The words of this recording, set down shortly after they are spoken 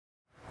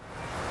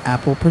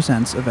Apple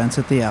presents Events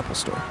at the Apple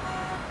Store.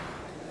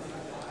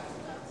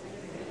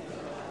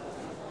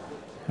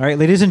 All right,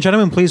 ladies and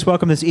gentlemen, please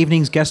welcome this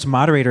evening's guest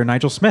moderator,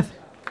 Nigel Smith.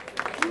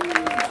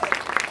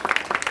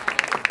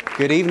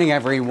 Good evening,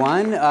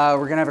 everyone. We're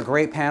going to have a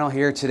great panel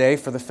here today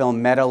for the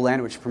film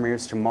Meadowland, which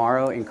premieres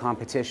tomorrow in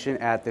competition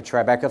at the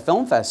Tribeca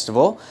Film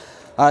Festival.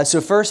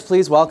 So first,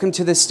 please welcome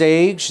to the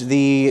stage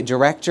the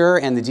director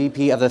and the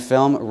DP of the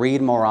film,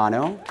 Reed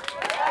Morano.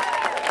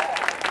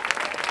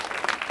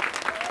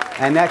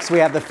 And next, we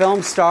have the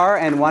film star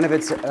and one of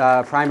its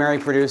primary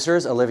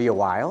producers, Olivia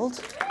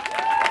Wilde.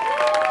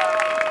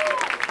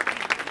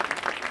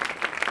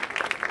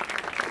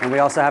 And we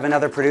also have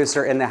another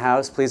producer in the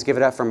house. Please give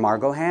it up for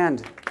Margot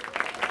Hand.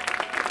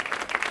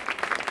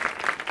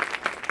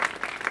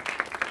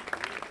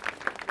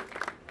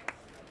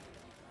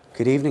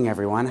 Good evening,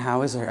 everyone.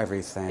 How is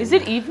everything? Is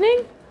it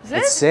evening? Is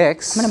It's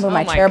 6. I'm gonna move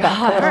my chair back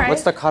a little. Right.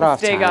 What's the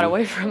cutoff This day time? got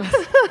away from us.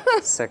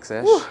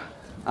 6-ish.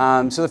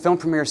 So the film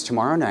premieres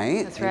tomorrow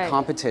night That's in right.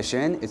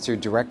 competition. It's your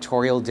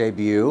directorial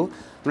debut.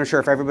 I'm not sure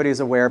if everybody's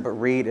aware, but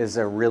Reed is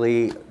a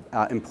really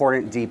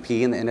important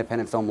DP in the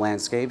independent film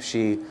landscape.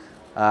 She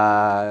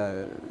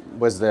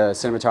was the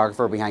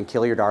cinematographer behind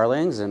Kill Your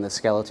Darlings and The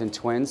Skeleton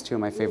Twins, two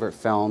of my favorite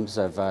films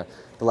of the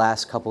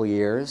last couple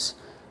years.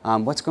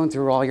 What's going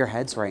through all your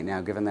heads right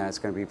now, given that it's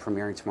going to be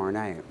premiering tomorrow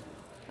night?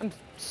 I'm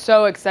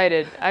so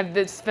excited.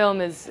 This film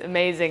is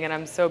amazing, and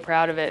I'm so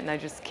proud of it, and I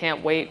just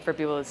can't wait for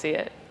people to see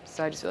it.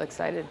 So I just feel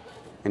excited.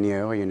 And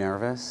you, are you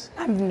nervous?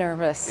 I'm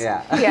nervous.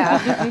 Yeah.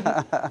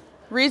 Yeah.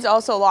 Reed's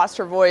also lost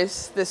her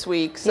voice this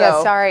week, so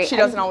Yeah, sorry. she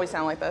doesn't always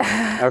sound like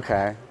this.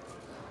 Okay.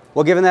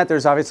 Well, given that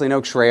there's obviously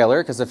no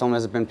trailer, because the film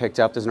hasn't been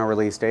picked up, there's no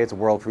release date, it's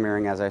world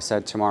premiering, as I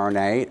said, tomorrow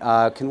night.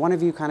 Can one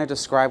of you kind of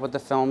describe what the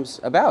film's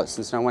about,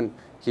 since no one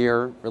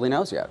here really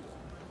knows yet?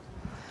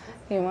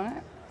 You want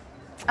it?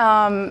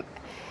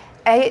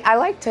 I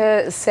like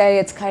to say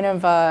it's kind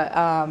of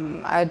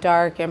a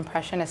dark,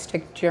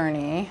 impressionistic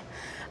journey.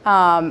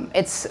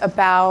 It's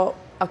about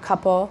a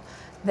couple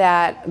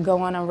that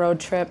go on a road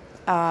trip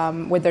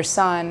with their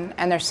son,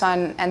 and their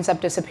son ends up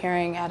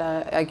disappearing at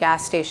a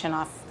gas station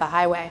off the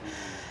highway.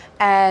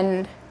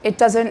 And it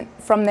doesn't,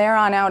 from there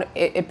on out,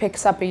 it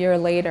picks up a year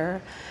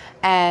later,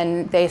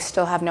 and they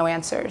still have no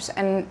answers.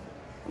 And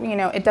you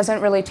know, it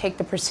doesn't really take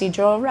the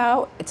procedural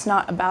route. It's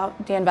not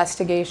about the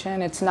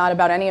investigation. It's not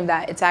about any of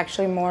that. It's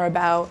actually more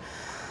about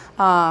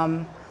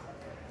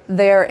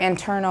their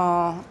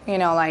internal, you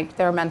know, like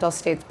their mental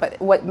states. But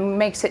what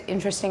makes it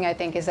interesting, I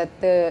think, is that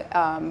the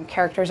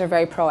characters are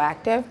very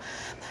proactive,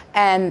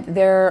 and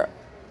they're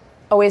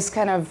always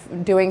kind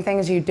of doing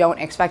things you don't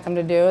expect them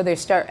to do. They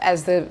start,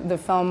 as the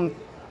film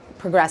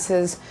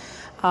progresses,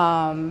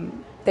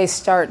 they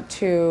start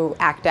to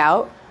act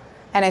out,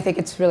 and I think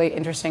it's really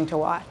interesting to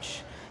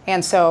watch.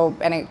 And so,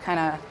 and it kind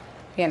of,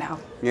 you know.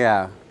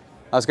 Yeah.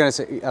 I was gonna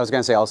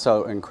say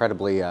also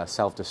incredibly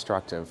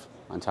self-destructive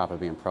on top of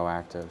being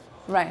proactive.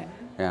 Right.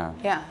 Yeah.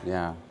 Yeah.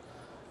 Yeah.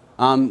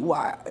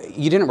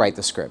 You didn't write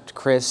the script.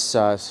 Chris,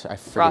 I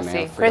forget Rossi. the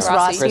name. Chris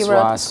Rossi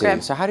wrote the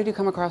script. So how did you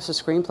come across the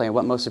screenplay, and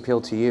what most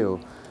appealed to you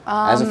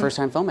as a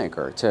first-time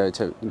filmmaker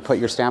to put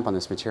your stamp on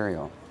this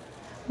material?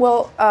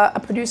 Well, a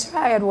producer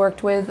I had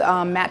worked with,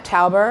 Matt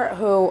Tauber,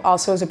 who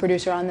also is a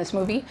producer on this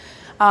movie,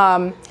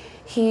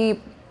 he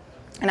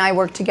and I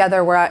worked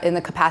together. We're in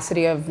the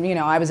capacity of, you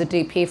know, I was a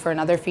DP for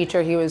another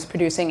feature he was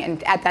producing,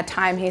 and at that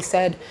time he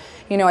said,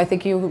 you know, I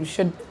think you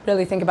should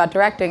really think about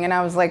directing. And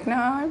I was like, no,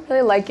 I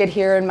really like it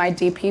here in my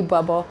DP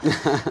bubble.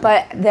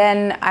 But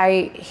then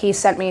he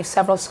sent me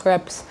several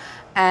scripts,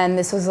 and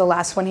this was the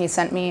last one he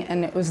sent me,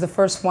 and it was the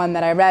first one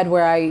that I read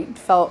where I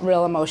felt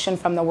real emotion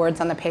from the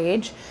words on the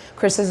page.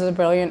 Chris is a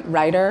brilliant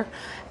writer,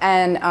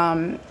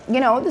 and you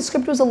know, the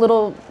script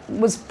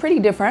was pretty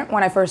different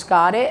when I first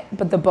got it,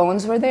 but the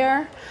bones were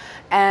there.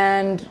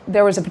 And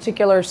there was a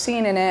particular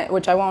scene in it,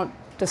 which I won't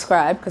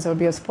describe because it would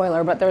be a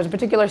spoiler, but there was a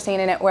particular scene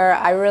in it where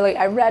I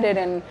read it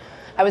and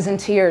I was in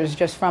tears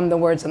just from the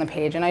words on the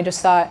page. And I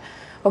just thought,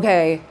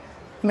 okay,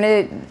 I'm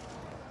gonna,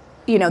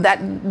 you know,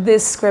 that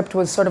this script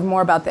was sort of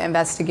more about the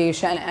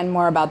investigation and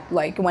more about,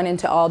 like, went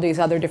into all these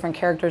other different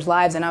characters'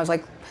 lives, and I was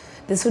like,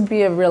 this would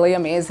be a really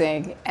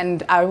amazing,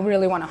 and I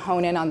really want to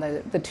hone in on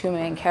the two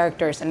main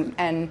characters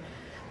and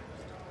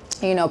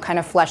you know, kind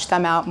of flesh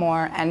them out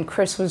more. And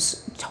Chris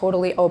was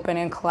totally open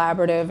and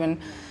collaborative, and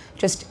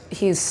just,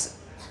 he's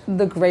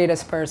the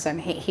greatest person.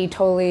 He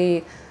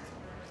totally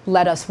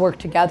let us work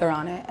together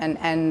on it,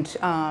 and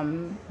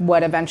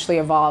what eventually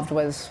evolved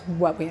was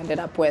what we ended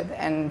up with,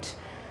 and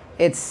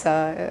it's,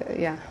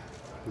 yeah.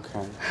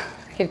 Okay.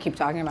 I could keep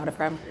talking about it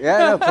forever.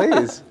 Yeah, no,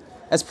 please.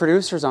 As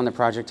producers on the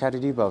project, how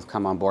did you both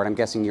come on board? I'm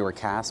guessing you were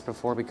cast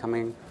before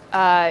coming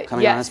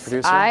on as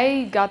producer?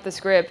 I got the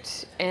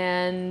script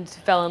and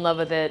fell in love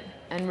with it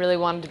and really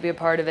wanted to be a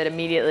part of it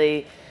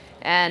immediately,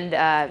 and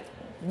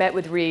met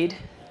with Reed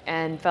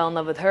and fell in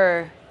love with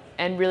her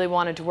and really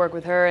wanted to work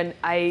with her. And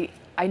I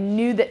I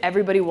knew that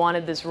everybody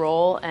wanted this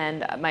role,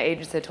 and my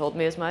agents had told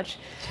me as much,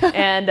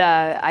 and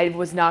I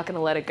was not going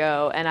to let it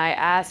go. And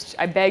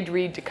I begged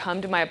Reed to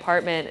come to my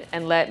apartment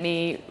and let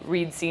me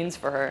read scenes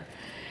for her.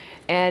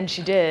 And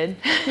she did.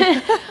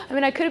 I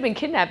mean, I could have been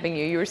kidnapping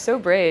you. You were so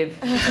brave.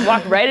 You just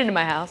walked right into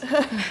my house.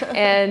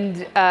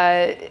 And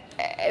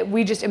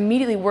we just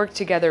immediately worked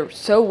together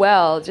so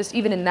well, just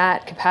even in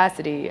that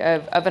capacity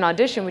of an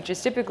audition, which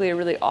is typically a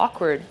really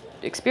awkward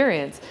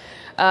experience.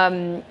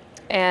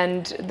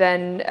 And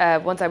then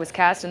once I was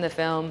cast in the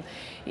film,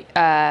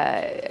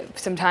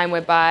 some time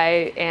went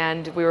by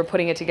and we were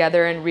putting it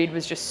together, and Reed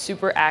was just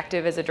super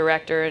active as a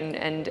director,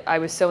 and I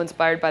was so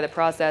inspired by the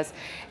process.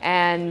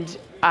 And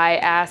I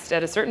asked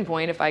at a certain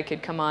point if I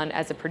could come on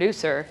as a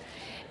producer,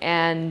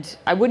 and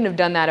I wouldn't have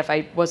done that if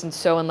I wasn't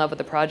so in love with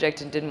the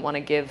project and didn't want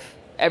to give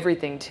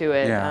everything to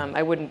it. Yeah.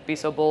 I wouldn't be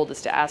so bold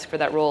as to ask for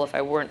that role if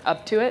I weren't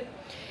up to it.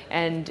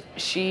 And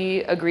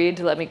she agreed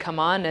to let me come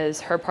on as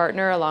her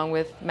partner along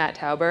with Matt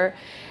Tauber,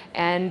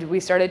 and we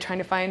started trying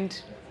to find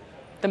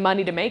the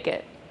money to make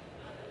it.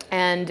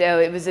 And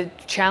it was a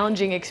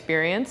challenging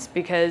experience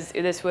because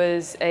this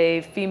was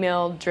a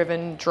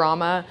female-driven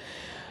drama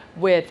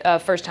with a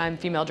first-time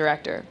female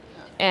director.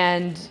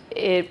 And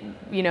it,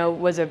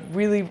 was a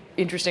really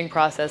interesting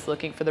process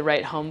looking for the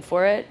right home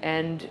for it.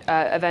 And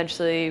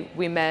eventually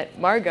we met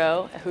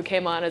Margot, who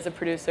came on as a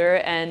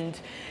producer and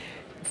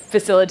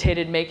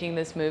facilitated making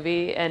this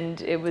movie.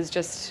 And it was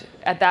just,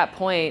 at that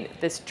point,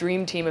 this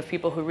dream team of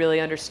people who really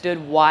understood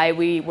why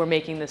we were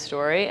making this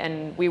story.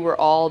 And we were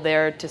all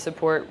there to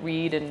support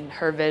Reed and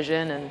her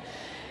vision.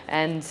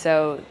 And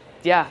so,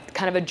 yeah,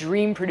 kind of a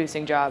dream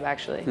producing job,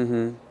 actually.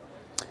 Mm-hmm.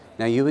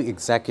 Now, you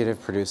executive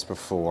produced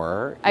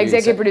before. I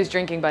executive produced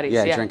Drinking Buddies.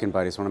 Yeah, Drinking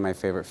Buddies, one of my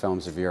favorite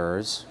films of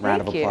yours.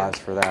 Round of applause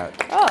for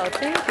that. Oh,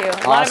 thank you.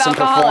 A lot of Awesome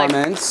alcoholics.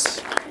 performance.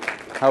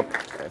 Hope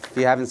if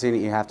you haven't seen it,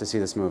 you have to see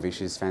this movie.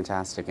 She's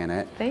fantastic in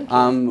it. Thank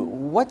you.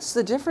 What's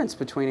the difference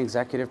between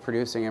executive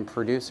producing and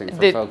producing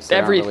for folks that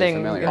everything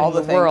aren't really familiar? in All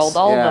the the world, things.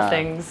 all Yeah. the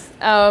things.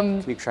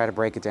 Can you try to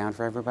break it down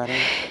for everybody?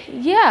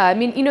 Yeah, I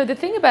mean, the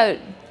thing about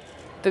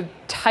the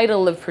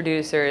title of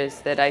producer is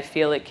that I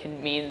feel it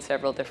can mean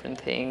several different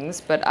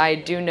things, but I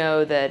do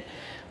know that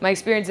my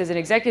experience as an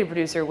executive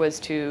producer was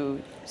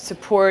to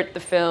support the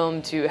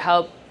film, to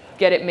help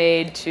get it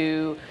made,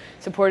 to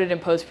support it in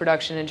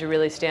post-production, and to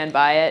really stand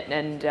by it.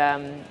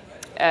 And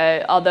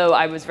although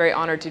I was very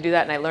honored to do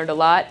that and I learned a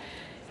lot,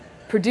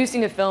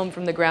 producing a film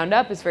from the ground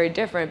up is very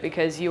different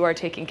because you are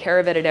taking care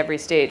of it at every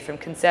stage, from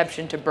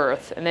conception to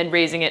birth, and then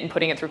raising it and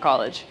putting it through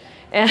college.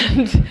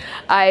 And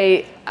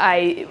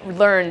I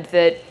learned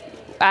that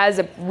as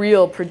a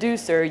real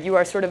producer, you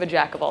are sort of a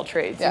jack of all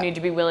trades. Yeah. You need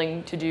to be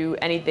willing to do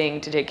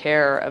anything to take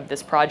care of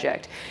this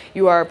project.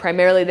 You are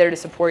primarily there to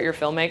support your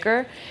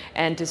filmmaker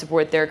and to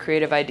support their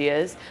creative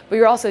ideas, but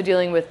you're also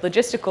dealing with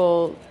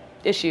logistical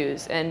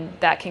issues, and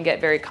that can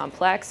get very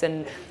complex.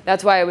 And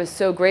that's why I was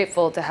so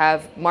grateful to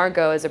have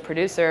Margot as a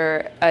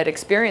producer, an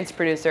experienced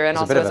producer, and As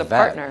a also bit of as a a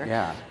vet, partner,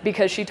 yeah.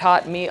 because she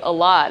taught me a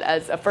lot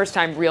as a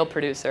first-time real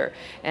producer.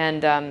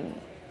 And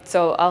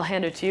so I'll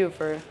hand it to you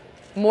for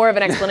more of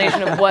an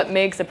explanation of what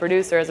makes a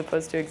producer as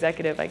opposed to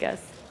executive, I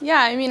guess.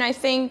 Yeah, I mean, I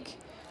think,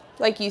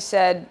 like you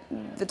said,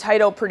 the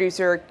title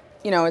producer,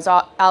 is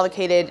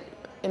allocated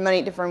in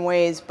many different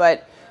ways,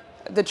 but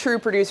the true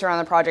producer on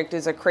the project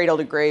is a cradle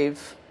to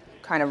grave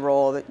kind of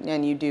role,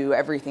 and you do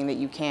everything that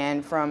you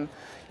can from,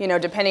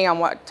 depending on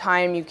what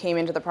time you came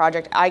into the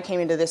project. I came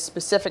into this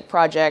specific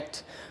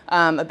project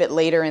a bit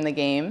later in the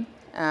game.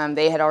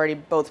 They had already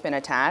both been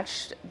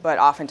attached, but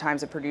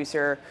oftentimes a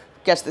producer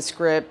gets the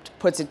script,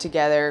 puts it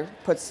together,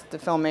 puts the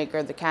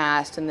filmmaker, the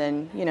cast, and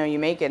then, you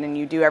make it, and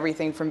you do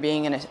everything from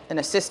being an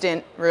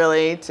assistant,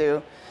 really,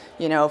 to,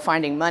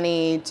 finding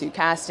money, to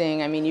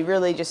casting. I mean, you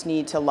really just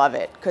need to love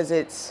it, because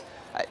it's,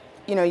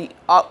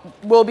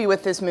 we'll be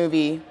with this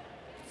movie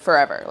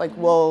forever. Like,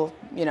 we'll,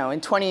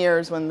 in 20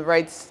 years, when the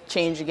rights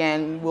change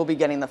again, we'll be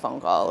getting the phone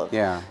call.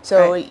 Yeah.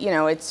 So, Right.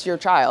 It's your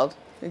child,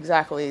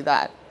 exactly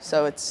that.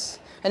 So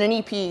and an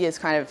EP is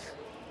kind of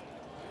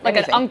Like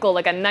anything. an uncle,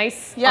 like a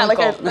nice Yeah,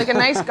 uncle. like a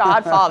nice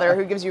godfather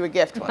who gives you a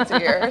gift once a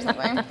year or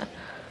something.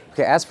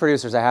 Okay, as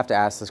producers, I have to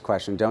ask this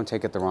question. Don't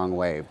take it the wrong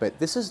way, but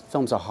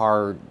film's a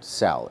hard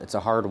sell. It's a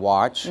hard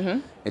watch. Mm-hmm.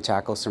 It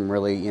tackles some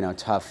really,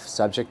 tough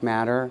subject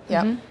matter.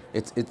 Yep.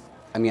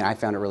 I mean, I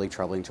found it really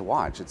troubling to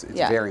watch. It's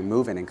Yeah. very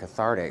moving and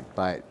cathartic,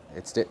 but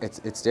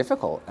it's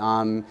difficult.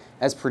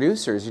 As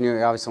producers,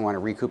 you obviously want to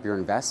recoup your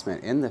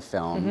investment in the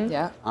film.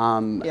 Yeah.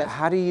 Yes.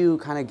 How do you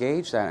kind of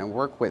gauge that and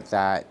work with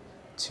that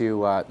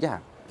to,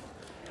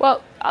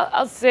 Well,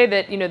 I'll say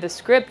that, the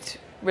script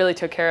really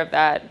took care of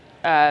that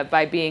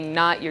by being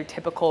not your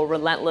typical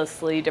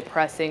relentlessly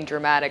depressing,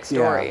 dramatic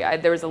story. Yeah.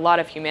 There was a lot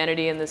of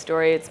humanity in the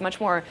story. It's much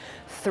more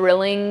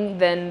thrilling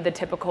than the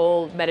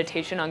typical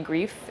meditation on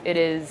grief. It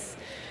is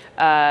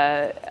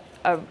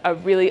a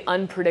really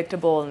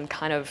unpredictable and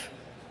kind of,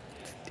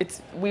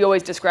 we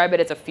always describe it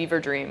as a fever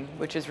dream,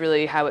 which is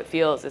really how it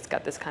feels. It's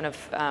got this kind of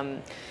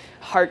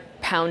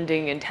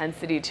heart-pounding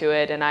intensity to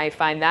it, and I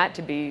find that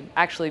to be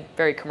actually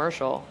very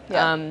commercial.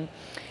 Yeah.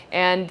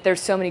 And there's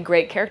so many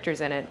great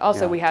characters in it.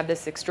 Also, Yeah. we have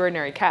this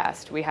extraordinary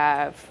cast. We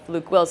have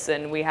Luke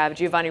Wilson, we have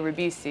Giovanni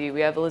Ribisi,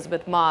 we have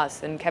Elizabeth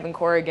Moss and Kevin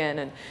Corrigan.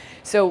 And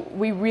so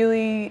we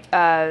really,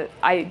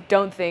 I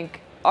don't think,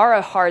 are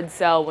a hard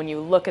sell when you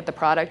look at the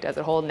product as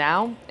a whole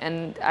now.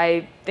 And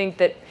I think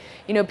that,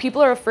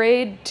 people are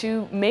afraid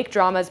to make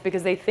dramas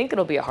because they think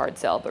it'll be a hard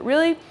sell. But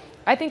really,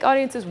 I think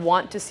audiences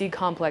want to see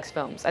complex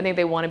films. I think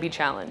they want to be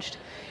challenged.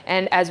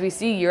 And as we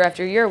see year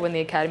after year when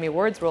the Academy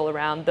Awards roll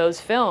around, those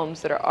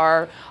films that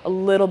are a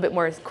little bit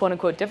more quote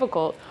unquote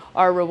difficult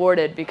are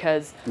rewarded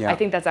because Yeah. I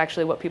think that's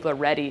actually what people are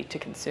ready to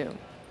consume.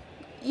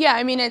 Yeah,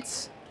 I mean,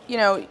 it's, you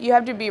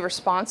have to be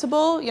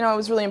responsible. It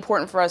was really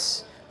important for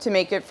us to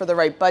make it for the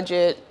right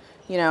budget,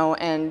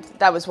 and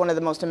that was one of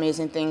the most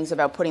amazing things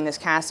about putting this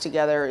cast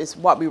together is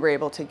what we were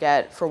able to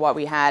get for what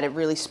we had. It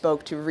really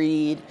spoke to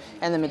Reed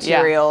and the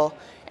material.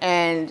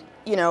 And,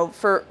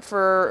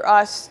 for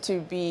us to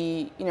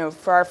be,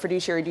 for our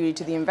fiduciary duty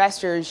to the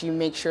investors, you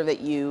make sure that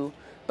you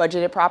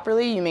budget it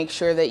properly, you make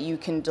sure that you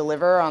can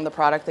deliver on the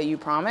product that you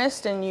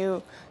promised, and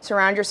you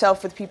surround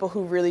yourself with people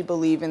who really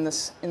believe in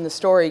the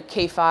story.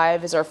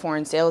 K5 is our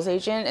foreign sales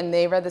agent, and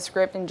they read the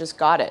script and just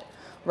got it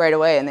right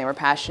away, and they were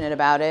passionate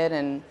about it.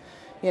 And,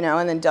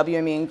 and then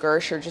WME and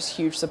Gersh are just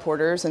huge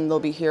supporters, and they'll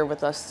be here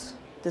with us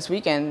this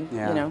weekend,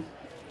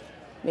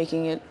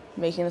 making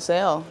a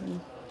sale.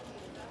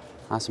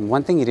 Awesome.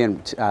 One thing you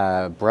didn't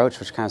broach,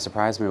 which kind of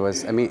surprised me,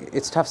 was,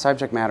 it's tough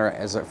subject matter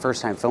as a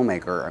first-time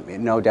filmmaker.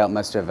 No doubt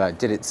must have,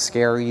 did it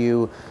scare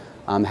you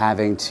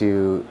having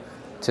to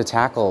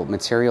tackle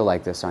material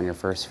like this on your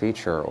first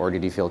feature, or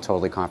did you feel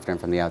totally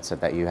confident from the outset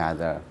that you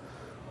had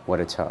what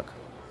it took?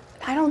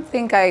 I don't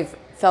think I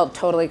felt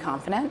totally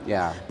confident.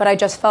 Yeah. But I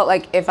just felt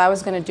like if I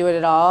was going to do it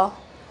at all,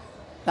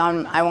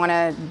 I want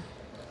to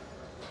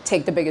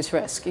take the biggest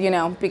risk,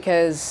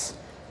 because,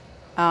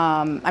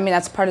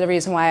 that's part of the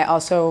reason why I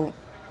also,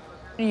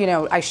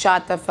 I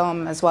shot the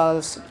film as well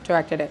as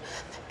directed it.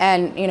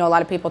 And, a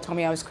lot of people told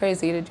me I was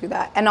crazy to do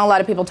that. And a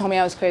lot of people told me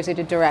I was crazy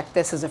to direct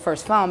this as a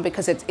first film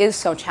because it is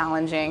so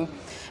challenging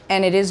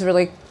and it is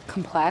really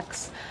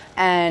complex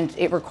and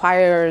it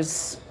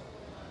requires,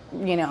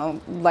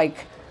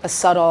 like a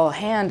subtle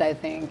hand, I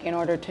think, in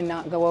order to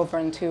not go over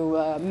into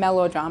a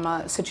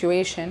melodrama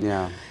situation.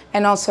 Yeah.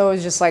 And also it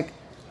was just like,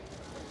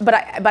 but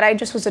I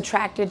just was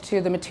attracted to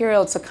the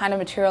material. It's the kind of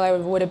material I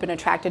would have been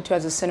attracted to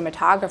as a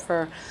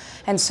cinematographer.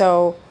 And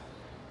so,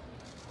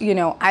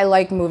 I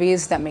like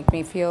movies that make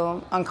me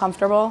feel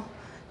uncomfortable.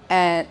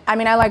 And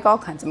I like all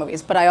kinds of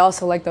movies, but I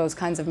also like those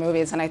kinds of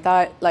movies. And I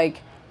thought,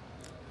 like,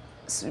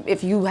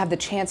 if you have the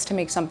chance to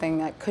make something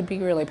that could be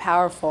really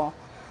powerful,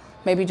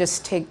 maybe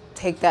just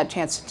take that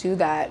chance to do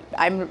that.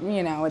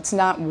 It's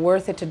not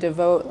worth it to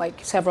devote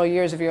like several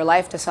years of your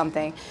life to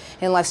something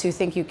unless you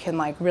think you can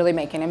like really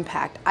make an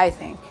impact, I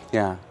think.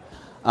 Yeah.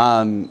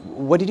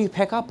 What did you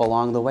pick up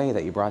along the way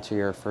that you brought to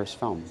your first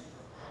film?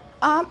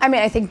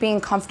 I think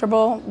being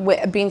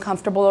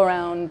comfortable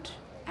around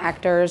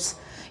actors.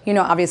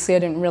 Obviously I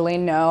didn't really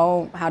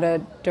know how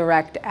to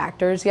direct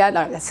actors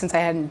yet, since I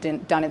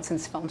hadn't done it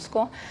since film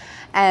school.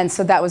 And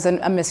so that was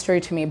a mystery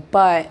to me.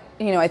 But,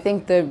 I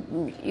think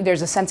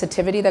there's a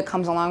sensitivity that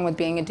comes along with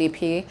being a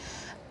DP.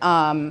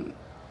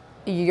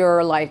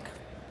 You're like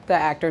the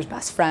actor's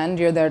best friend.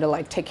 You're there to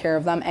like take care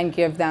of them and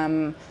give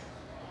them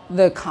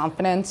the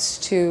confidence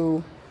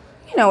to,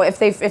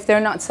 if they're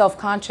not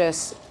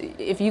self-conscious,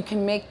 if you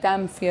can make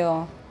them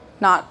feel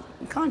not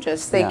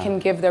conscious, they can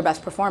give their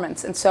best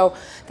performance. And so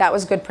that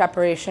was good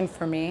preparation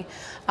for me.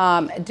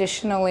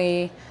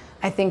 Additionally,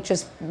 I think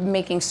just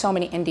making so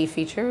many indie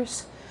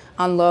features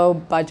on low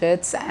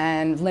budgets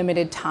and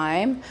limited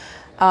time.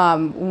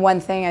 One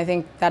thing I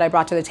think that I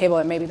brought to the table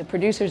that maybe the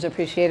producers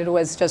appreciated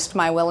was just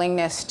my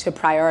willingness to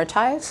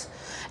prioritize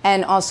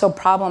and also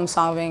problem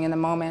solving in the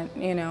moment.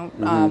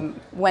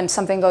 When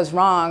something goes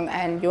wrong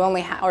and you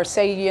only or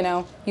say,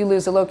 you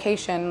lose a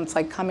location, it's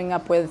like coming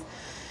up with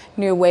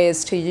new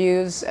ways to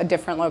use a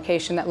different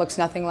location that looks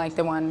nothing like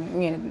the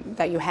one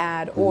that you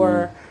had,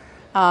 or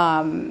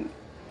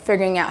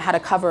figuring out how to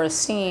cover a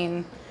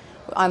scene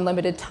on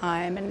limited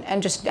time,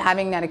 and just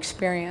having that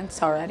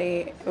experience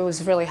already, it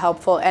was really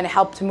helpful and it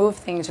helped to move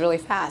things really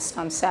fast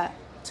on set.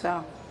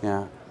 So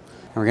Yeah.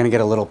 And we're going to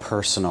get a little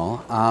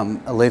personal.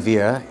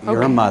 Olivia,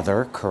 you're a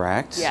mother,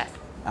 correct? Yes.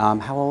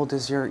 How old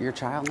is your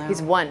child now?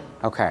 He's 1.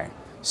 Okay.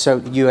 So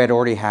you had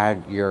already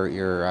had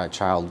your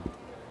child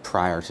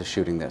prior to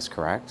shooting this,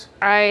 correct?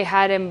 I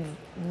had him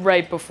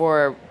right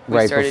before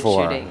we started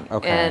shooting.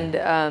 Okay.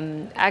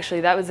 And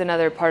actually, that was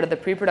another part of the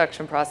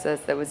pre-production process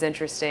that was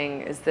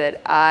interesting, is that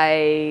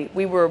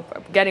we were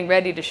getting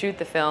ready to shoot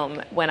the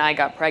film when I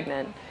got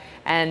pregnant.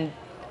 And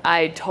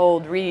I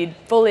told Reed,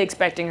 fully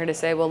expecting her to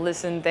say, well,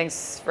 listen,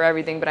 thanks for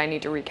everything, but I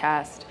need to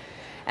recast.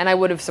 And I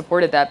would have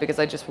supported that because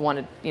I just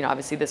wanted,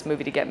 obviously this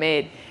movie to get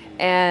made.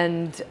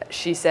 And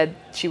she said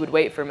she would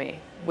wait for me,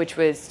 which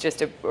was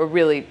just a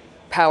really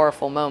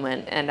powerful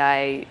moment. And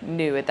I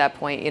knew at that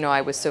point,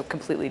 I was so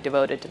completely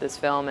devoted to this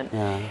film.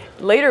 And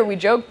later we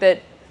joked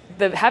that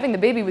having the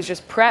baby was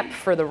just prep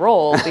for the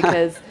role,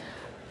 because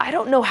I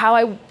don't know how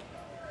I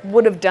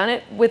would have done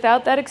it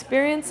without that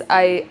experience.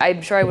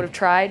 I'm sure I would have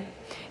tried.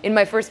 In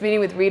my first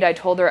meeting with Reed, I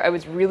told her I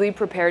was really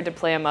prepared to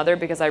play a mother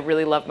because I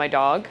really love my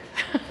dog.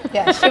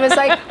 Yeah, she was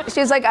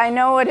like, I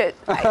know what it.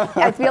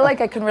 I feel like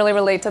I can really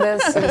relate to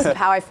this. This is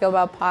how I feel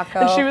about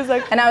Paco. And she was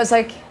like, and I was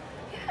like,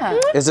 yeah.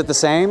 Is it the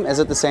same? Is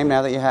it the same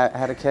now that you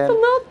had a kid? It's a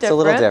little different. It's a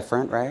little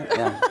different, right?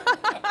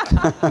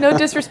 Yeah. No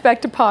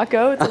disrespect to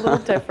Paco, it's a little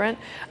different.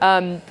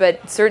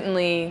 But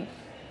certainly,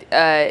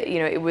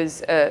 it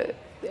was a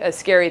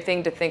scary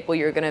thing to think, well,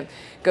 you're going to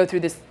go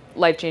through this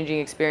life-changing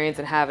experience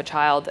and have a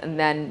child and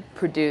then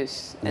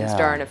produce and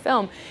star in a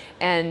film.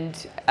 And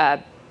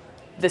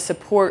the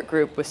support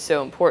group was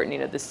so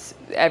important.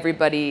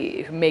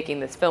 Everybody making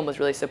this film was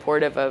really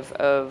supportive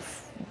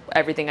of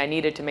everything I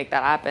needed to make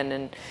that happen.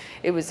 And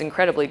it was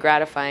incredibly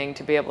gratifying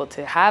to be able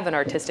to have an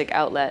artistic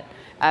outlet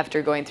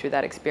after going through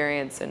that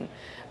experience. And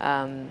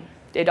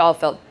it all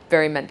felt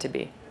very meant to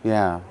be.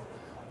 Yeah.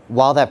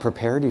 While that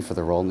prepared you for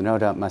the role, no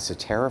doubt must have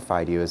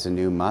terrified you as a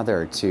new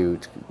mother to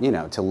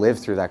live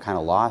through that kind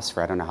of loss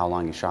for, I don't know how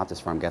long you shot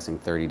this for, I'm guessing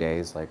 30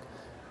 days, like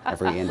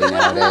every Indian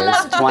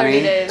nowadays. 20?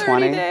 30 days.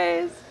 20? 30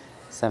 days.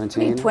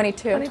 17?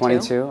 22.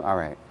 22? All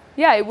right.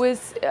 Yeah, it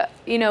was,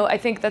 I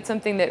think that's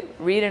something that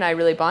Reed and I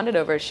really bonded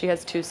over. She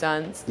has 2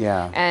 sons.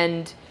 Yeah.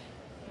 And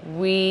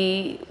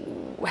we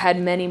had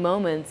many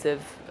moments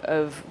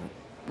of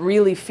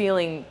really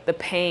feeling the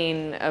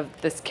pain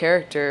of this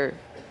character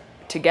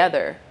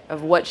together,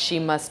 of what she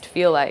must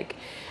feel like.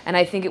 And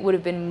I think it would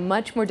have been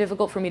much more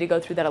difficult for me to go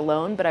through that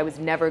alone, but I was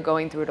never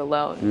going through it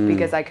alone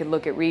because I could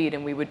look at Reed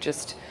and we would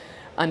just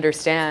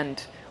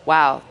understand,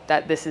 wow,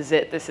 that this is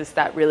it. This is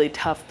that really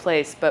tough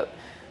place. But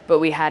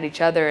we had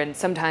each other, and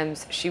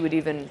sometimes she would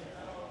even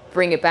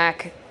bring it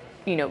back,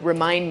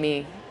 remind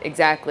me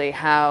exactly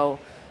how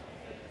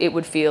it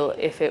would feel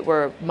if it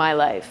were my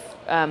life.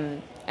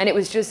 And it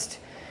was just,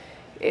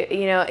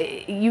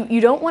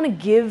 you don't want to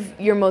give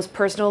your most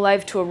personal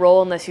life to a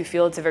role unless you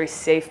feel it's a very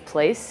safe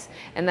place,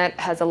 and that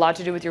has a lot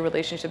to do with your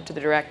relationship to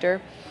the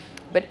director.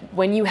 But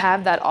when you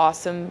have that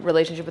awesome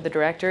relationship with the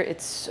director,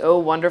 it's so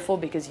wonderful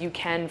because you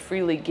can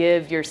freely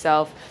give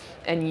yourself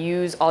and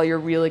use all your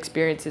real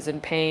experiences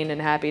and pain and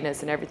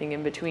happiness and everything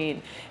in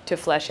between to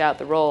flesh out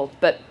the role.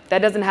 But that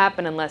doesn't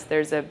happen unless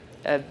there's a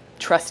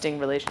trusting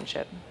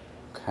relationship.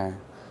 Okay.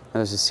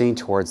 There's a scene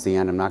towards the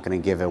end, I'm not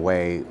going to give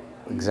away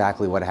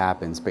exactly what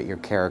happens, but your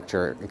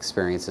character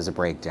experiences a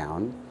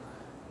breakdown,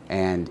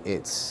 and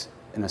it's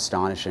an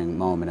astonishing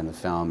moment in the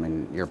film,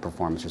 and your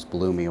performance just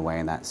blew me away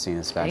in that scene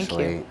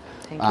especially.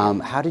 Thank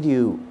you. How did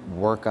you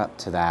work up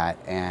to that,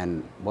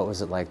 and what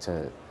was it like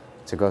to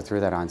go through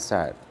that on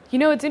set?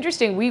 It's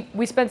interesting.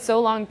 We spent so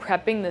long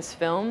prepping this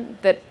film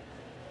that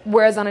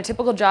whereas on a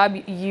typical job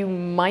you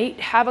might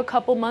have a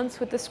couple months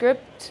with the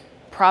script,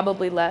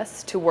 probably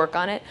less, to work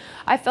on it,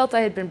 I felt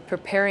I had been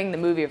preparing the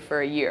movie for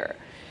a year.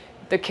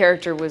 The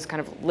character was kind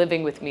of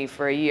living with me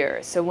for a year.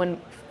 So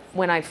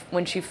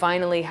when she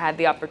finally had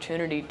the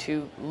opportunity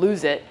to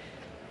lose it,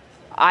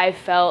 I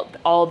felt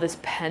all this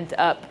pent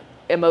up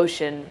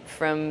emotion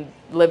from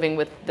living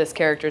with this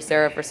character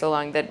Sarah for so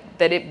long that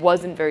it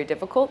wasn't very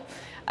difficult.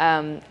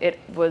 It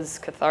was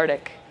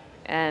cathartic.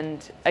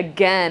 And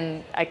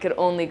again, I could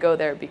only go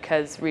there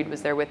because Reed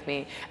was there with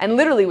me, and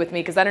literally with me,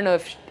 because I don't know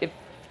if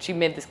she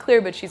made this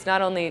clear, but she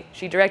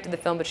directed the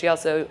film, but she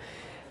also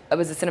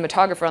was a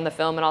cinematographer on the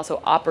film and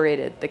also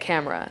operated the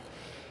camera.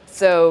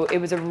 So it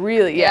was a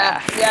really,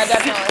 Yeah,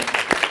 definitely.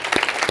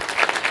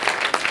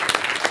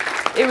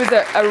 It was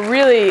a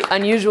really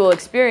unusual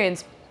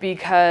experience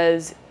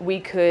because we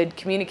could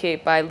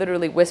communicate by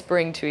literally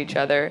whispering to each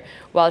other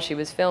while she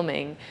was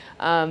filming.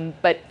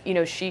 But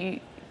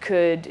she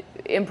could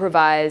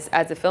improvise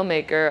as a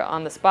filmmaker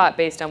on the spot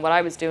based on what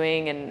I was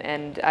doing,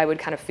 and I would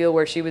kind of feel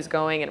where she was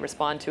going and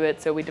respond to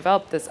it. So we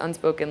developed this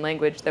unspoken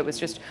language that was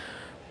just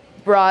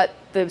brought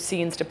the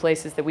scenes to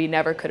places that we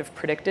never could have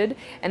predicted.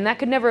 And that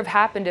could never have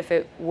happened if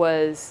it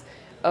was,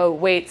 oh,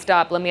 wait,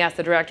 stop, let me ask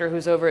the director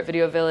who's over at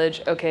Video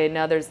Village. Okay,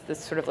 now there's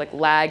this sort of like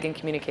lag in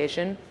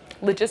communication.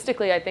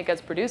 Logistically, I think as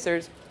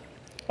producers,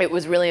 it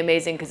was really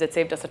amazing because it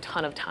saved us a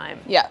ton of time.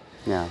 Yeah.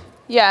 Yeah.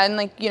 Yeah,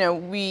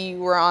 and we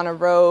were on a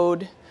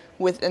road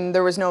and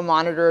there was no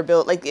monitor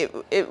built. Like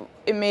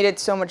it made it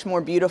so much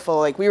more beautiful.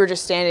 Like we were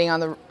just standing on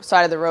the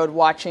side of the road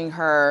watching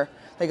her,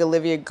 like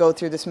Olivia, go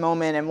through this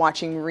moment, and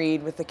watching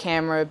Reed with the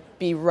camera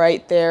be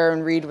right there,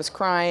 and Reed was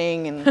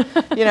crying, and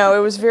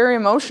it was very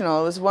emotional.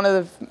 It was one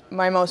of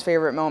my most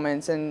favorite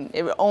moments, and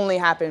it only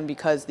happened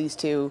because these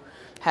two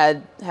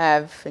have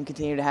and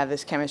continue to have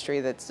this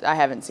chemistry that I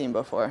haven't seen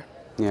before.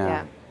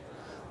 Yeah.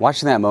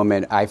 Watching that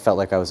moment, I felt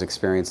like I was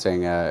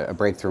experiencing a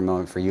breakthrough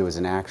moment for you as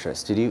an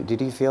actress.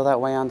 Did you feel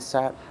that way on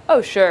set?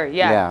 Oh, sure,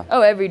 yeah.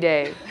 Oh, every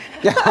day.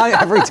 Yeah,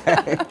 every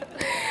day.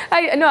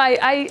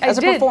 I As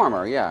a did.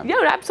 performer, yeah. Yeah,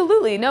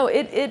 absolutely. No,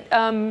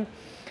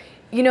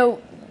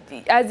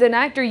 as an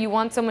actor, you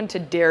want someone to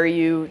dare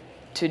you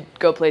to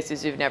go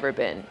places you've never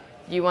been.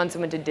 You want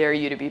someone to dare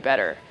you to be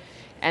better.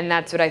 And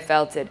that's what I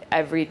felt at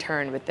every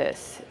turn with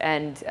this.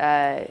 And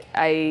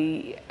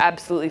I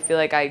absolutely feel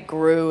like I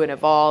grew and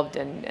evolved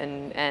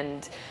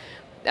and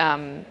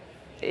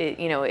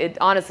it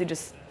honestly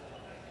just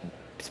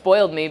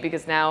spoiled me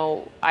because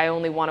now I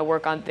only want to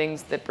work on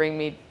things that bring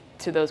me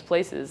to those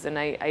places. And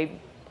I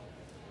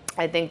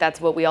think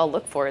that's what we all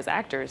look for as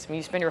actors. I mean,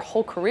 you spend your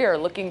whole career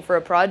looking for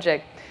a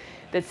project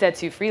that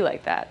sets you free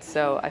like that.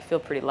 So I feel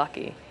pretty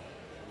lucky.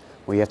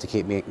 Well, you have to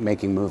keep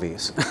making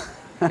movies.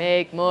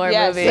 Make more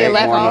Yes, movies. they Make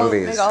let more all-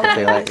 movies make all if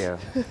the they let you.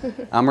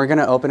 We're going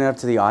to open it up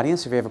to the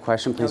audience. If you have a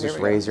question, please just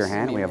here we go. raise your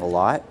hand. We have a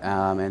lot,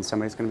 and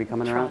somebody's going to be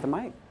coming around with the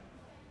mic.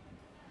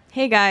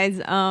 Hey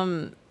guys,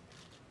 I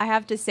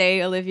have to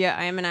say, Olivia,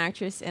 I am an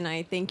actress, and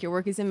I think your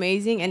work is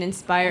amazing and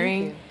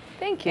inspiring.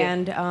 Thank you.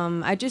 And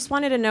I just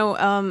wanted to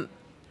know,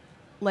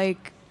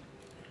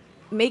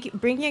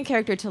 bringing a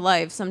character to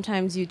life.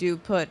 Sometimes you do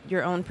put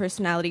your own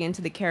personality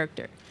into the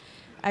character.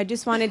 I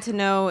just wanted to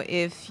know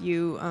if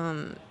you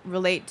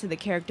relate to the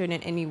character in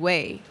any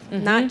way,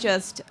 not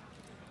just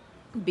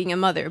being a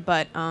mother,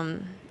 but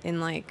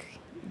in like,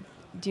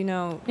 do you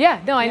know?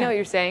 Yeah, no, I know what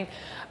you're saying.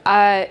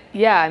 I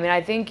mean,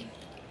 I think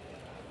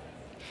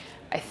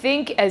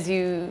as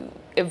you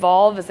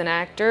evolve as an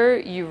actor,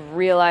 you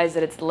realize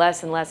that it's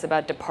less and less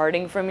about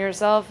departing from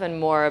yourself and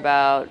more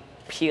about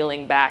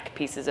peeling back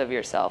pieces of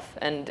yourself.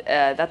 And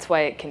that's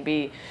why it can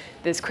be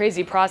this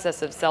crazy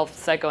process of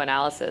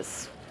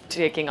self-psychoanalysis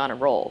taking on a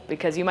role,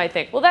 because you might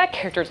think, well, that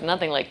character's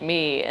nothing like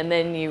me, and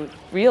then you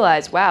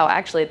realize, wow,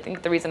 actually I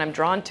think the reason I'm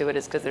drawn to it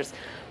is because there's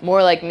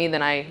more like me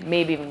than I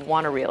maybe even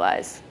want to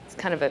realize. It's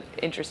kind of an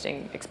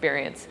interesting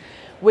experience.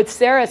 With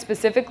Sarah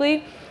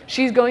specifically,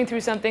 she's going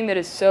through something that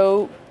is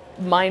so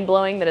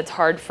mind-blowing that it's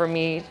hard for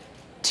me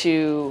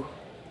to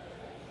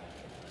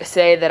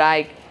say that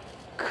I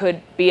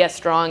could be as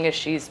strong as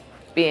she's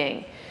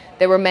being.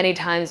 There were many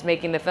times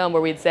making the film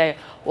where we'd say,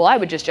 well, I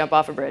would just jump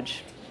off a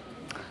bridge.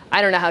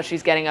 I don't know how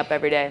she's getting up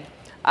every day.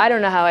 I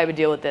don't know how I would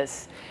deal with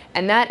this.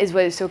 And that is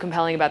what is so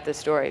compelling about this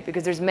story,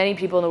 because there's many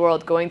people in the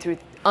world going through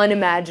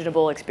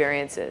unimaginable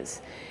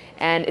experiences.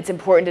 And it's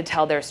important to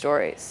tell their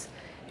stories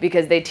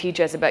because they teach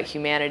us about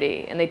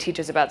humanity and they teach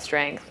us about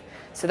strength.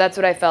 So that's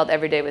what I felt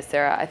every day with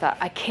Sarah. I thought,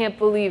 I can't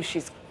believe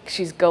she's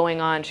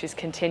going on, she's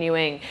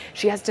continuing.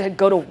 She has to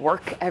go to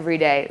work every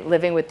day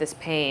living with this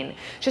pain.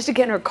 Just to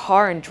get in her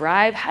car and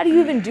drive, how do you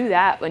even do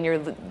that when you're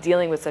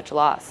dealing with such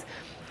loss?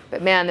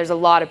 But man, there's a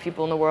lot of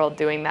people in the world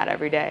doing that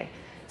every day.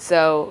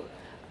 So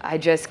I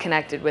just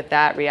connected with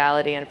that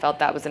reality and felt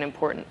that was an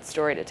important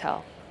story to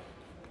tell.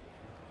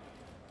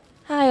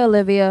 Hi,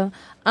 Olivia.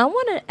 I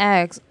want to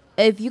ask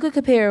if you could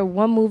compare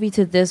one movie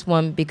to this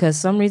one, because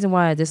some reason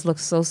why this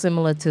looks so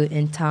similar to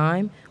In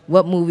Time,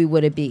 what movie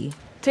would it be?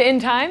 To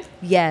In Time?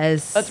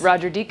 Yes. That's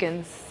Roger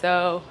Deakins.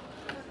 So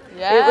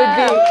Yeah. it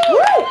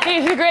would be,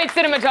 he's a great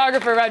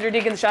cinematographer. Roger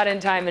Deakins shot In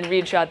Time and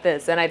Reed shot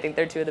this, and I think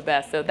they're two of the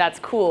best. So that's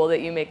cool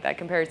that you make that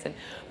comparison.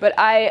 But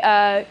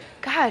I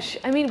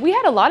mean, we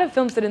had a lot of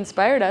films that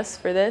inspired us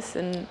for this,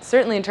 and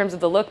certainly in terms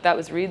of the look, that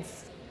was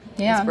Reed's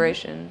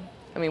inspiration.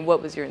 I mean,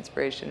 what was your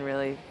inspiration,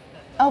 really?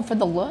 Oh, for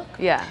the look?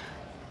 Yeah.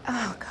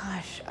 Oh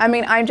gosh. I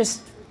mean, I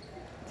just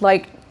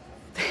like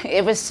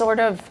it was sort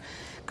of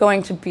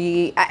going to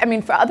be, I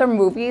mean, for other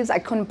movies, I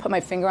couldn't put my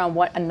finger on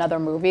what another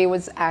movie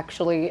was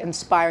actually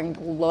inspiring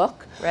the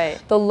look.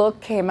 Right. The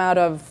look came out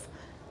of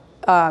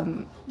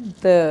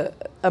the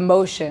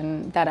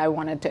emotion that I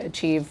wanted to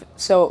achieve.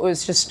 So it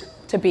was just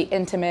to be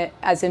intimate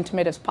as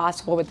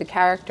possible with the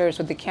characters,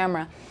 with the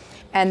camera.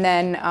 And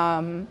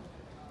then,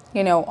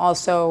 you know,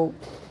 also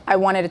I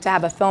wanted it to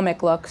have a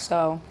filmic look.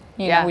 So,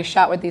 you know, we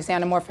shot with these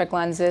anamorphic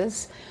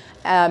lenses.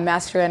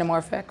 Master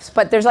anamorphics,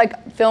 but there's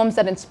like films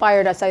that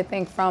inspired us, I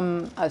think,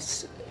 from a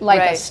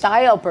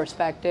style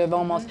perspective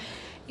almost.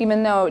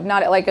 Even though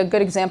not like a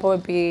good example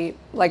would be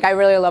like I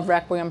really love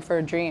Requiem for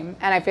a Dream,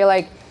 and I feel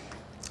like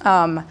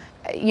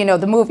you know,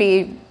 the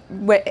movie,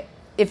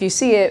 if you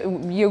see it,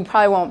 you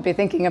probably won't be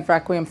thinking of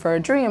Requiem for a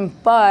Dream,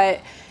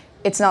 but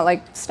it's not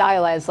like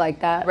stylized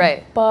like that.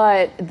 Right.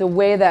 But the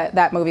way that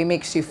that movie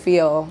makes you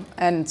feel,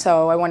 and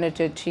so I wanted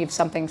to achieve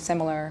something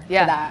similar to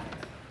that.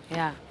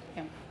 Yeah.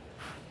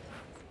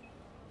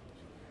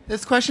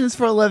 This question is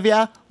for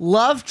Olivia.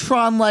 Love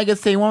Tron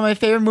Legacy, one of my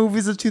favorite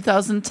movies of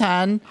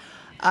 2010.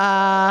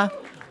 Thank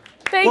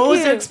you. What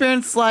was your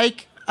experience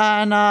like?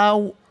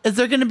 And is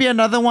there going to be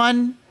another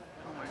one?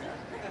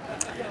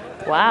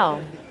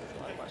 Wow.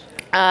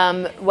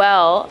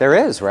 Well,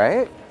 There is,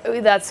 right?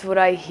 that's what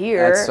I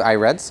hear. I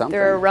read something.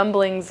 There are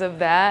rumblings of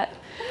that.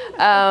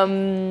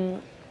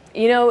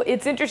 You know,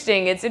 it's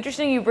interesting. It's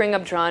interesting you bring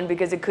up Tron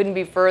because it couldn't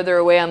be further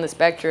away on the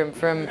spectrum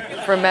from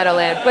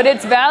Meadowland. But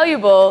it's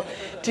valuable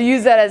to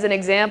use that as an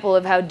example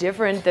of how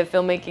different the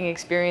filmmaking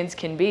experience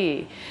can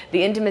be.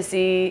 The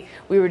intimacy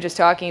we were just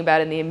talking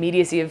about and the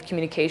immediacy of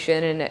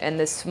communication and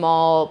the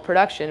small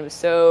production was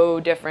so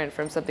different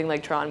from something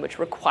like Tron, which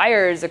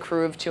requires a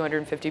crew of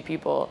 250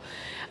 people.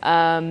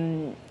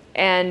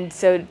 And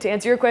so to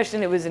answer your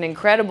question, it was an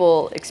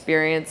incredible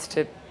experience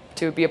to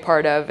be a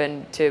part of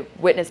and to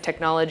witness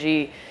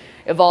technology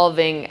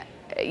evolving,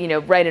 you know,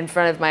 right in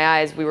front of my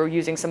eyes. We were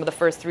using some of the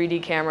first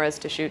 3D cameras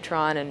to shoot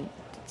Tron, and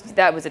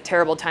that was a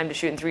terrible time to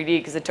shoot in 3D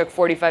because it took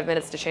 45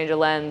 minutes to change a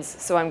lens.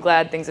 So I'm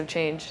glad things have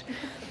changed.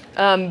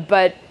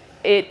 But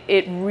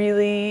it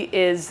really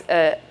is,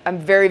 I'm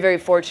very, very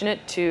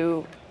fortunate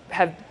to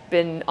have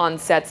been on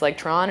sets like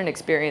Tron and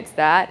experienced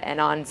that, and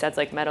on sets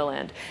like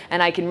Meadowland.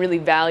 And I can really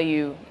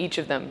value each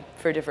of them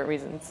for different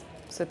reasons.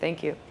 So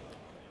thank you.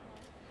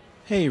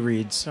 Hey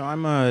Reed, so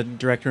I'm a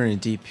director and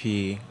a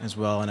DP as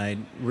well, and I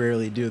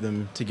rarely do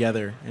them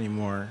together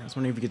anymore. I was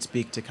wondering if you could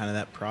speak to kind of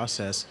that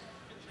process.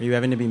 Are you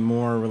having to be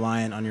more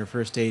reliant on your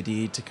first AD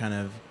to kind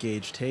of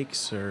gauge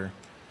takes, or,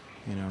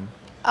 you know?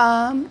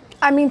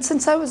 I mean,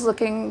 since I was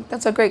looking,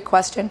 that's a great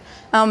question.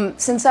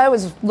 Since I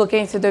was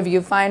looking through the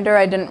viewfinder,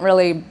 I didn't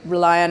really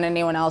rely on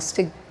anyone else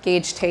to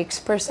gauge takes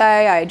per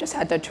se. I just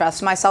had to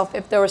trust myself.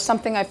 If there was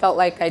something I felt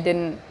like I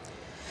didn't,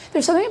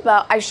 there's something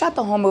about, I shot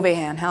the whole movie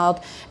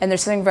handheld, and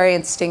there's something very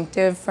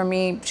instinctive for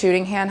me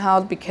shooting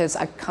handheld because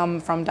I come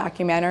from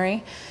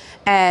documentary,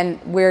 and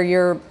where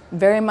you're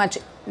very much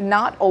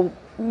not,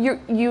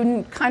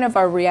 you kind of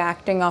are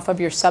reacting off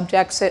of your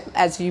subjects,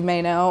 as you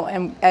may know,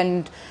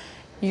 and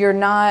you're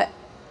not,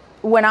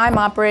 when I'm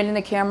operating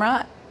the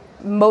camera,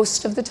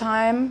 most of the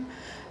time,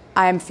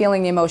 I'm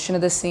feeling the emotion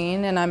of the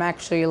scene, and I'm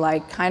actually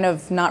like kind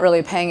of not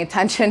really paying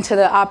attention to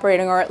the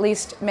operating, or at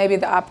least maybe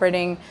the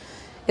operating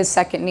is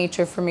second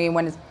nature for me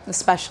when it's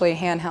especially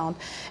handheld.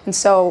 And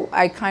so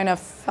I kind of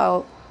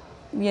felt,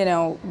 you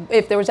know,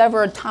 if there was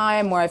ever a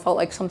time where I felt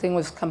like something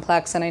was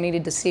complex and I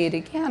needed to see it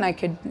again, I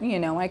could, you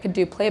know, I could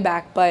do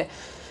playback, but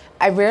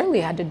I rarely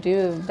had to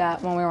do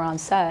that when we were on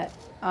set.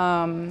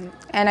 And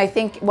I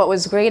think what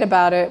was great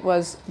about it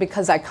was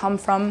because I come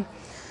from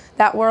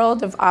that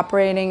world of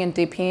operating and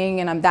DPing,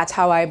 and that's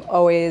how I've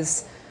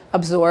always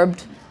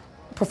absorbed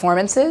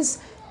performances.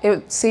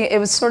 It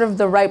was sort of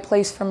the right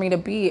place for me to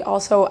be.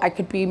 Also, I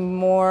could be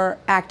more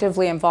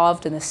actively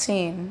involved in the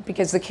scene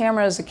because the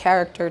camera is a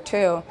character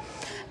too.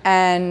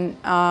 And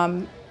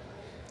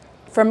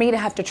for me to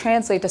have to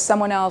translate to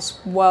someone else,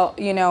 well,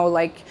 you know,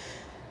 like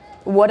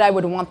what I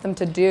would want them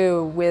to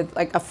do with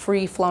like a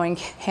free-flowing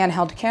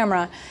handheld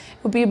camera,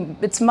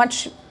 it's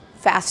much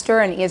faster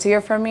and easier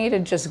for me to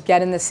just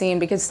get in the scene,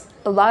 because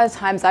a lot of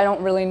times I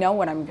don't really know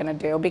what I'm gonna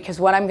do, because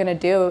what I'm gonna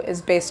do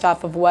is based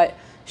off of what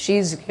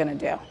she's gonna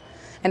do.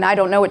 And I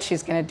don't know what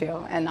she's gonna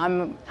do, and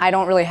I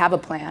don't really have a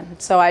plan.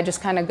 So I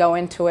just kind of go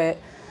into it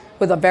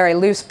with a very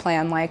loose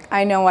plan, like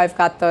I know I've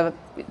got the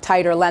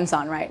tighter lens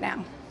on right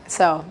now.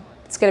 So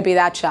it's gonna be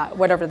that shot,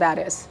 whatever that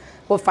is.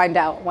 We'll find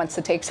out once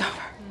the take's over.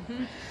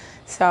 Mm-hmm.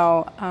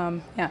 So,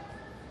 yeah.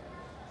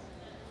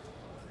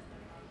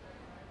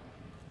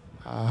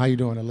 How you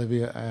doing,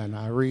 Olivia and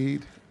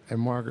Reed and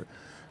Margaret?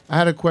 I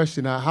had a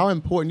question. How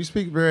important, you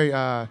speak very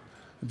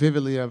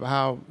vividly of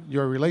how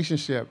your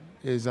relationship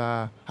is,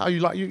 how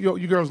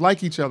you girls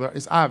like each other.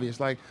 It's obvious,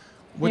 like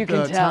with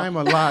the time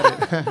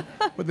allotted,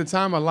 with the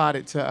time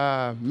allotted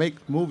to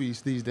make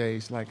movies these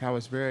days, like how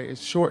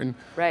it's shortened.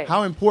 Right.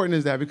 How important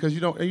is that? Because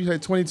you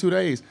had 22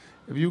 days.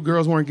 If you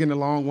girls weren't getting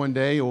along one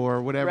day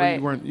or whatever,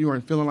 right, you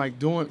weren't feeling like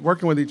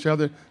working with each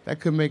other, that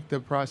could make the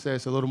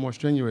process a little more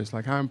strenuous.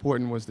 Like, how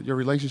important was your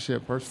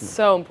relationship personally?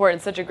 So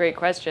important, such a great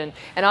question.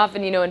 And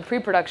often, you know, in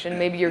pre-production,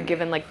 maybe you're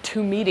given like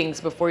 2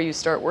 meetings before you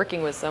start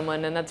working with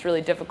someone, and that's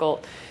really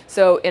difficult.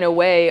 So in a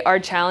way, our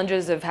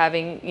challenges of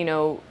having, you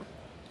know,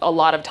 a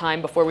lot of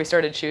time before we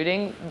started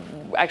shooting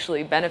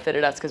actually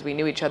benefited us because we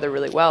knew each other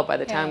really well by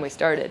the time we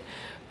started.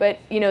 But,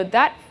 you know,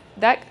 that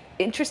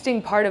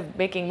interesting part of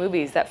making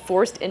movies, that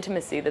forced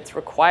intimacy that's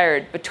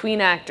required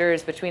between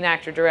actors, between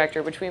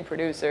actor-director, between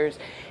producers.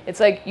 It's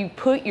like you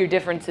put your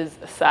differences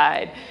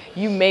aside,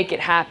 you make it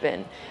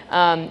happen.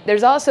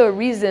 There's also a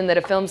reason that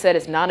a film set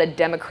is not a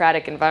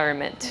democratic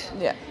environment.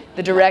 Yeah.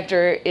 The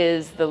director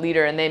is the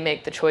leader and they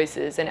make the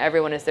choices, and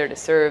everyone is there to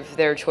serve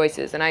their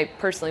choices. And I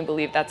personally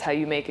believe that's how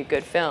you make a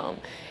good film.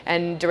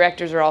 And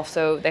directors are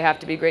also, they have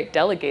to be great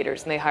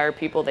delegators, and they hire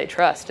people they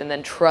trust and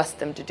then trust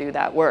them to do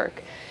that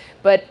work.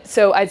 But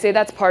so I'd say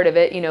that's part of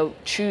it, you know,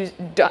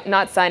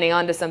 not signing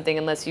on to something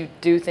unless you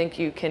do think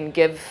you can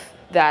give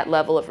that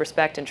level of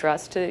respect and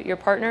trust to your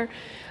partner.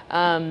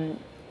 And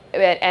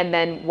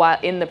then while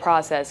in the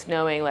process,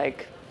 knowing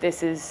like,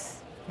 this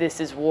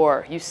is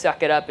war. You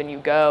suck it up and you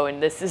go,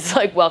 and this is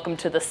like, welcome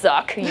to the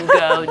suck. You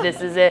go, this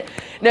is it.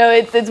 No,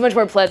 it's much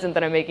more pleasant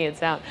than I'm making it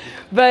sound.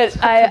 But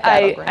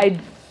I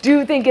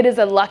do think it is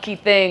a lucky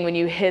thing when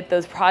you hit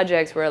those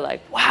projects where like,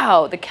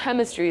 wow, the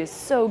chemistry is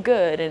so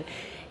good. And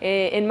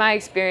in my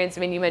experience,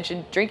 I mean, you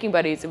mentioned Drinking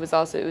Buddies, it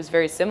was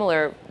very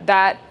similar.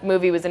 That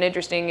movie was an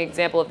interesting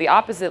example of the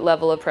opposite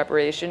level of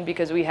preparation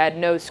because we had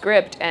no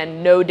script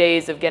and no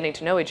days of getting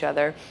to know each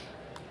other.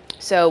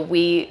 So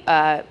we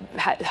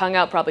hung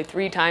out probably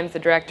 3 times, the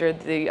director,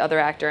 the other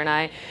actor, and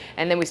I,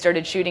 and then we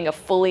started shooting a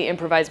fully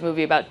improvised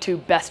movie about 2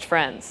 best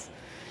friends.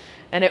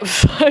 And it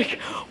was like,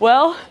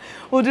 well,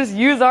 we'll just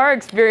use our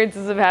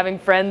experiences of having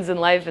friends in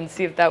life and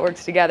see if that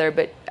works together.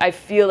 But I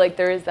feel like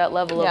there is that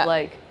level of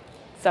like,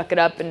 suck it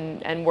up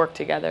and work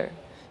together.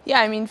 Yeah,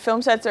 I mean,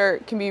 film sets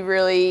can be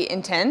really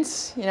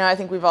intense. You know, I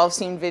think we've all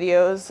seen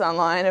videos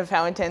online of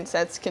how intense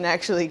sets can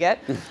actually get.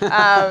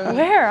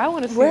 Where? I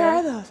want to see Where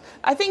that. are those?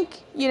 I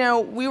think, you know,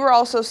 we were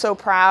also so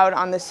proud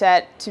on the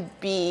set to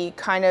be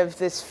kind of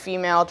this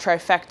female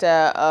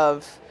trifecta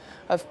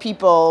of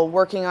people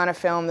working on a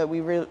film that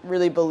we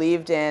really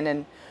believed in.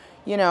 And,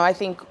 you know, I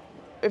think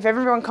if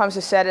everyone comes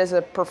to set as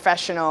a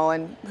professional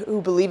and who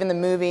believe in the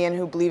movie and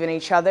who believe in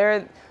each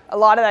other, a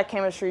lot of that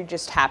chemistry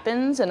just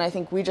happens, and I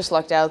think we just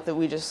lucked out that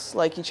we just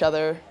like each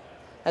other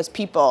as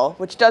people,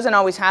 which doesn't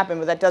always happen,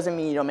 but that doesn't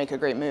mean you don't make a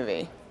great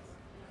movie.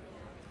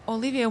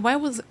 Olivia, why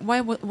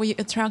were you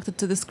attracted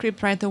to the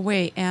script right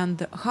away,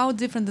 and how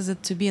different is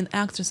it to be an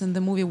actress in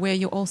the movie where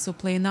you also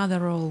play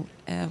another role,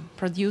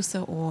 producer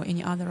or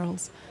any other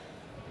roles?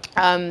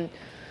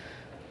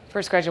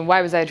 First question,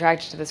 why was I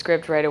attracted to the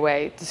script right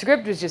away? The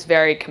script was just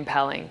very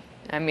compelling.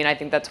 I mean, I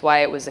think that's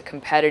why it was a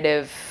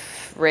competitive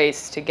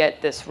race to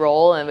get this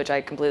role, and which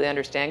I completely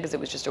understand because it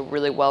was just a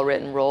really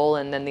well-written role,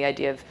 and then the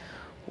idea of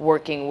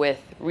working with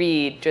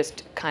Reed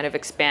just kind of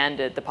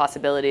expanded the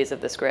possibilities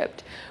of the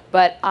script.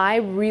 But I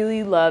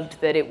really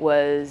loved that it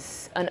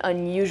was an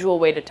unusual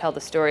way to tell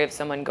the story of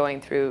someone going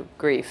through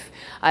grief.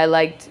 I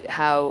liked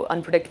how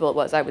unpredictable it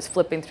was. I was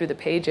flipping through the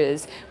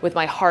pages with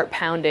my heart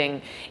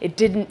pounding. It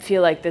didn't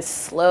feel like this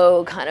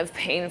slow, kind of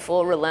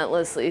painful,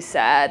 relentlessly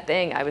sad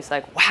thing. I was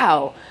like,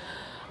 wow,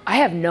 I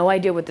have no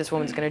idea what this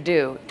woman's going to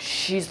do.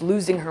 She's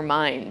losing her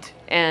mind.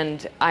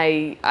 And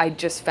I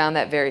just found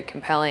that very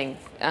compelling.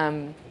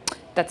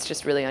 That's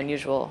just really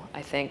unusual,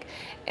 I think.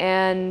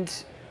 And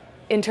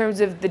in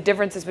terms of the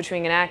differences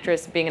between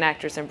being an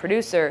actress and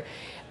producer,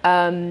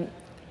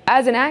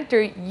 as an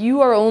actor,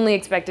 you are only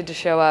expected to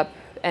show up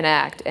and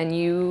act. And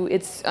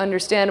it's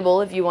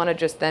understandable if you want to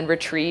just then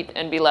retreat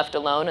and be left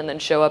alone and then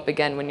show up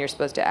again when you're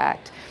supposed to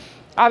act.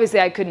 Obviously,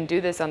 I couldn't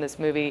do this on this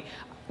movie,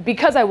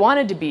 because I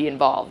wanted to be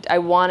involved. I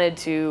wanted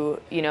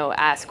to, you know,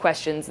 ask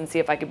questions and see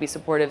if I could be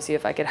supportive, see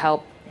if I could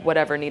help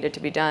whatever needed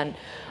to be done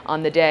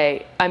on the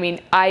day. I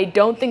mean, I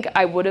don't think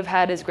I would have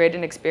had as great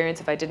an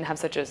experience if I didn't have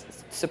such a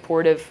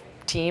supportive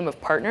team of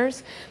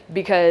partners,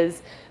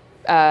 because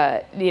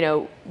you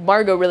know,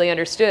 Margot really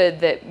understood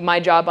that my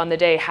job on the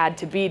day had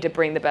to be to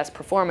bring the best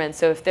performance.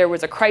 So if there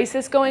was a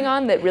crisis going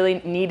on that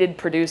really needed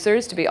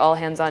producers to be all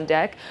hands on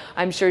deck,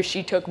 I'm sure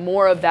she took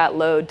more of that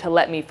load to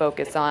let me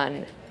focus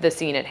on the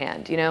scene at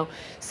hand, you know?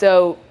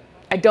 So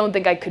I don't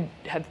think I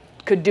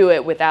could do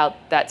it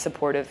without that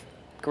supportive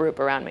group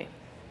around me.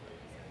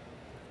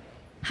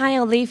 Hi,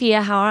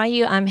 Olivia. How are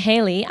you? I'm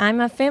Haley.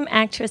 I'm a film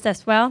actress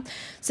as well.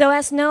 So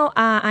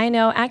I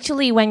know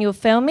actually when you're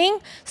filming,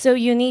 so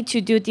you need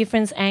to do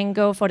different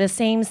angle for the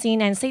same scene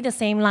and say the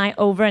same line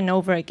over and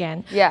over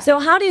again. Yeah. So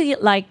how do you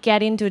like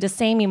get into the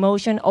same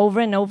emotion over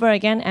and over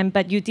again?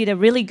 But you did a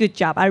really good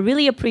job. I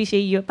really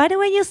appreciate you. By the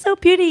way, you're so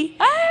pretty.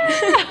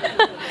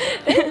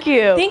 Thank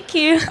you. Thank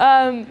you.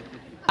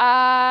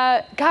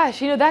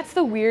 Gosh, you know, that's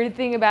the weird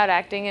thing about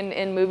acting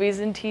in movies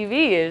and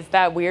TV, is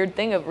that weird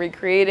thing of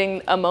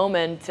recreating a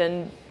moment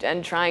and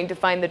trying to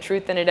find the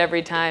truth in it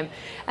every time.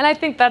 And I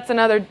think that's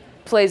another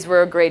place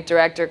where a great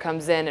director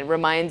comes in and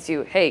reminds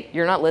you, hey,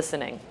 you're not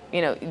listening.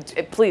 You know,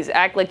 please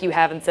act like you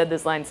haven't said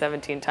this line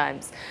 17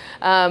 times.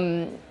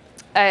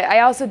 I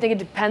also think it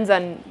depends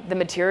on the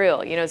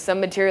material. You know,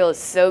 some material is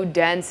so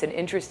dense and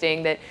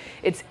interesting that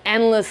it's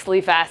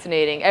endlessly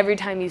fascinating. Every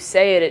time you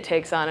say it, it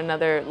takes on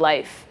another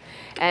life.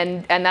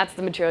 And that's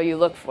the material you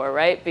look for,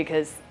 right?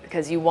 Because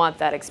you want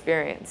that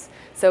experience.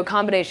 So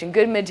combination,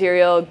 good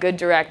material, good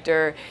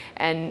director,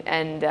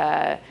 and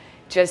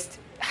just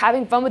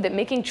having fun with it,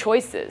 making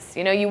choices.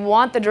 You know, you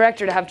want the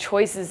director to have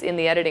choices in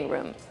the editing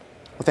room.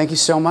 Well, thank you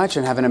so much,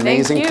 and have an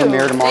amazing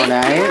premiere tomorrow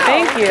night.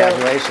 Thank you.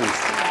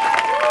 Congratulations.